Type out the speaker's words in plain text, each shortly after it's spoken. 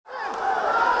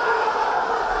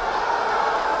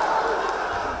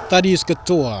Thadius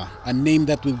Katua, a name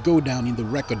that will go down in the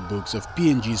record books of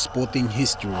PNG sporting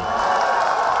history.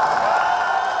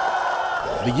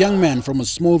 The young man from a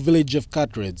small village of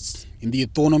Katua in the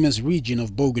autonomous region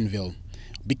of Bougainville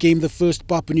became the first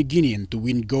Papua New Guinean to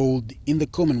win gold in the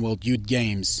Commonwealth Youth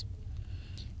Games.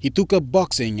 He took up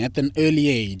boxing at an early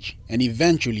age and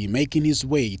eventually making his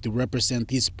way to represent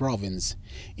his province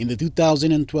in the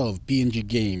 2012 PNG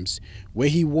Games, where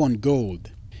he won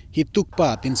gold. He took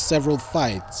part in several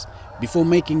fights before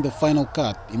making the final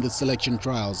cut in the selection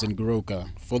trials in Goroka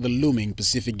for the looming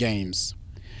Pacific Games.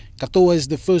 Katua is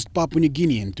the first Papua New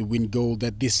Guinean to win gold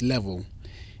at this level,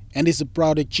 and is a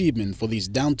proud achievement for this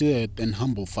down-to-earth and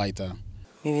humble fighter.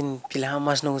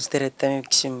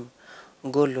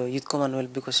 Goal youth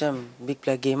Commonwealth because I'm big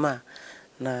play gamer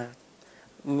na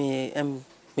me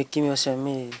making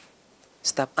me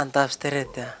stop antap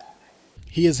stereta.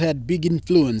 He has had big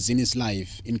influence in his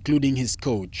life, including his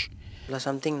coach.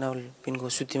 Something now pin go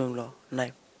shoot him lo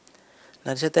knife.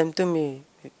 Na sa time to me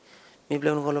play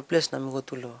on go place na me go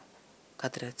to lo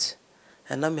katrets.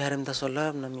 And na me harim ta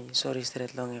sola na me sorry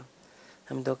steret long yo.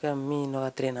 Am doke me no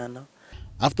train ano.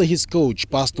 After his coach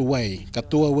passed away,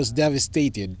 Katua was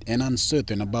devastated and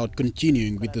uncertain about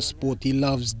continuing with the sport he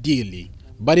loves dearly.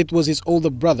 But it was his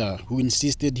older brother who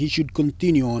insisted he should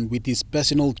continue on with his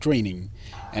personal training,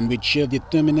 and with sheer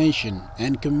determination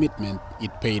and commitment, it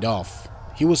paid off.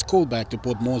 He was called back to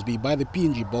Port Moresby by the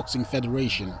PNG Boxing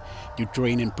Federation to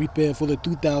train and prepare for the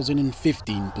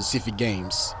 2015 Pacific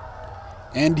Games.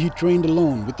 And he trained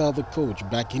alone without the coach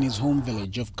back in his home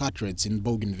village of Katua in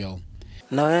Bougainville.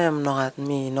 Now I am not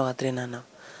trainer now.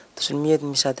 So me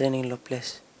sa training lo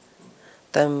place.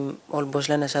 Time all boss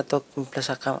na sa talk plus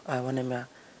akam me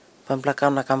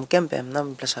pamplakam na kam camp na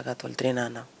plus akatol trainer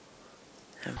now.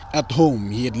 At home,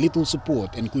 he had little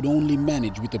support and could only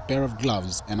manage with a pair of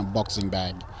gloves and a boxing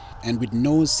bag. And with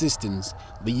no assistance,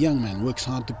 the young man works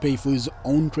hard to pay for his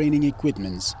own training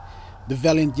equipments. The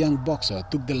valiant young boxer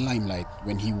took the limelight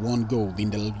when he won gold in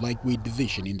the lightweight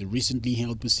division in the recently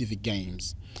held Pacific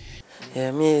Games.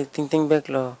 Yeah, me think back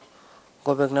lo,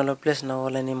 go back na lo place na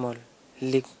wala ni mall,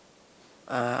 lig,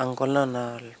 angkol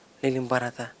na liling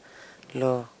barata,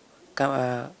 lo,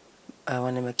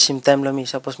 sim time lo mi,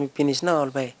 suppose me finish na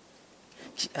all by,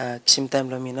 sim time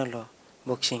lo mi na lo,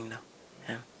 boxing na.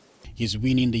 Yeah. His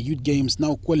win in the Youth Games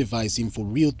now qualifies him for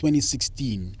Rio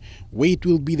 2016, where it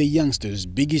will be the youngster's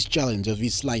biggest challenge of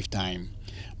his lifetime.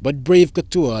 But brave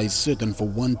Katua is certain for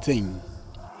one thing.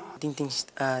 Think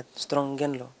strong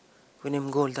again lo. Win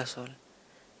him gold, that's all.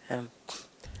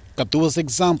 Katua's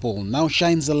example now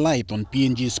shines a light on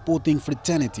PNG sporting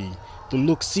fraternity to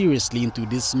look seriously into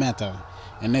this matter,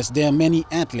 and as there are many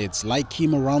athletes like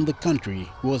him around the country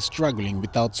who are struggling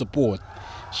without support.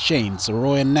 Shane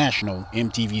Soroyan National,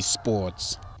 EMTV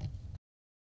Sports.